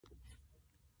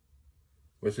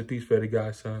Rest in peace, Freddie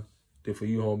Godson. Did for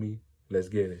you, homie. Let's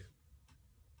get it.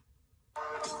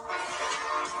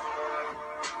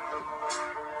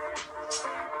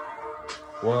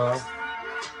 Well,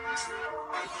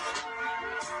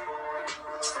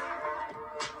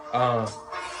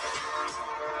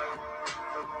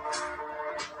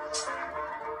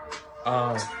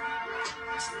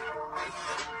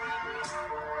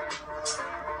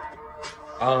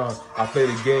 I play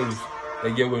the games,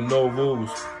 and yet with no rules.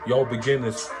 Y'all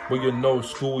beginners, with your no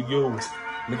school you.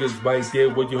 Niggas right there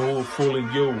with your who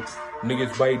fooling you.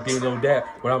 Niggas right there know that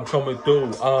when I'm coming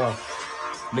through.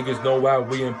 Niggas know why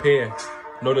we impair.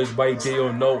 Know this right there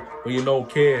or no when you don't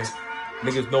care.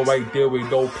 Niggas know right there we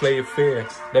don't play it fair.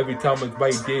 Every time it's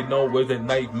right there, no, it's a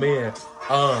nightmare.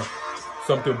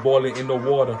 Something boiling in the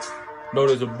water. Know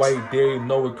there's a right there, you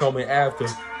know we're coming after.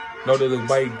 Know there's a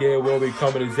right there where we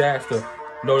coming disaster.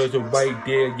 Know there's a right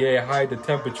there, yeah, high the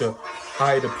temperature,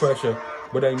 high the pressure.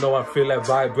 But I know I feel that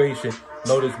vibration.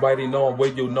 Know this right, you know I'm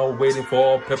waiting, you know, waiting for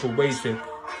all preparation.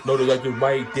 Know that you're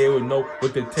right there with no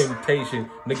with the temptation.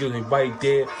 Niggas is right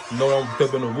there, know I'm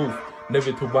stepping the roof.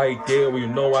 Never to right there where you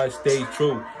know I stay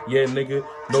true. Yeah, nigga,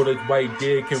 know that right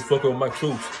there can fuck with my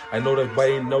troops. I know that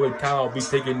right there, know it I'll be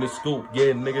taking the scoop. Yeah,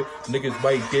 nigga, niggas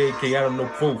right there can't have no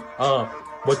proof.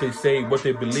 What they say, what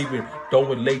they believe in, don't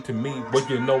relate to me. What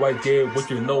you know I did, what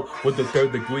you know with the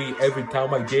third degree. Every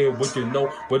time I did, what you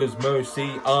know with his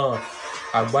mercy.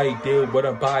 I right there what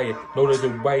I'm buying. Know there's a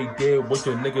right there with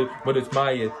your nigga what it's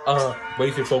mine.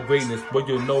 Waiting for greatness. What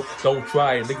you know, don't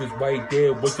try it. Niggas right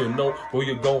there what you know where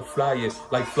you gon' fly it.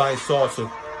 Like flying saucer.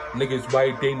 Niggas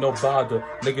right there, no bother.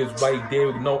 Niggas right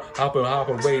there, no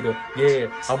operator. Yeah,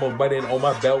 I'm a writing on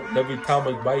my belt. Every time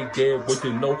it's right there, what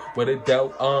you know, what it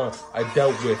dealt, I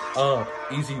dealt with,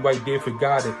 easy right there,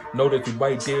 forgot it. Know that you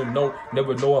right there, no,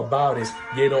 never know about it.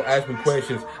 Yeah, don't ask me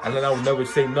questions, and then I will never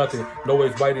say nothing. Know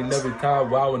it's writing every time,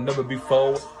 where I will never be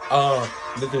fold.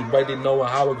 This is right there, knowing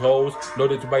how it goes. Know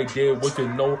that you right there, what you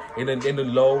know, in the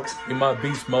low, in my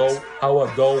beast mode. How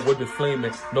I go with the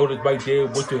flaming. Know that right there,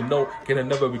 what you know, can I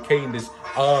never reclaim this.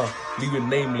 Leave it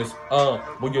nameless.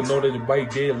 When you know that it's right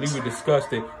there, leave it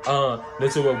disgusted.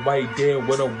 This is right there,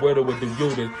 when I'm with the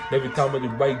unit. Every time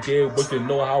it's right there, what you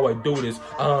know how I do this.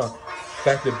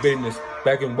 Back to business.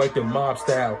 Back and white the mob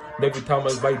style. Every time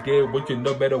I'm right there, what you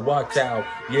know, better watch out.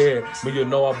 Yeah, when you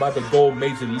know I'm about to go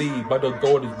major league. About to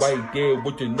go is right there,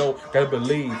 what you know, gotta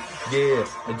believe. Yeah,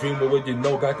 a dreamer, what you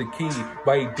know, got the key.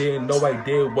 Right there, know right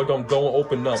there, what I'm gonna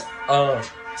open up.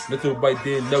 This is right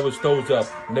there, never stows up.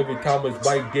 And every time it's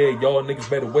right there, y'all niggas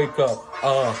better wake up.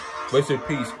 Rest in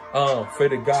peace,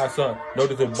 Freddie Godson. Know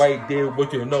this is right there,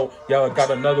 what you know. Y'all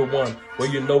got another one. Where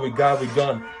you know we got a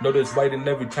gun. Know this right in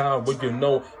every time, what you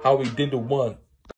know, how we did the one.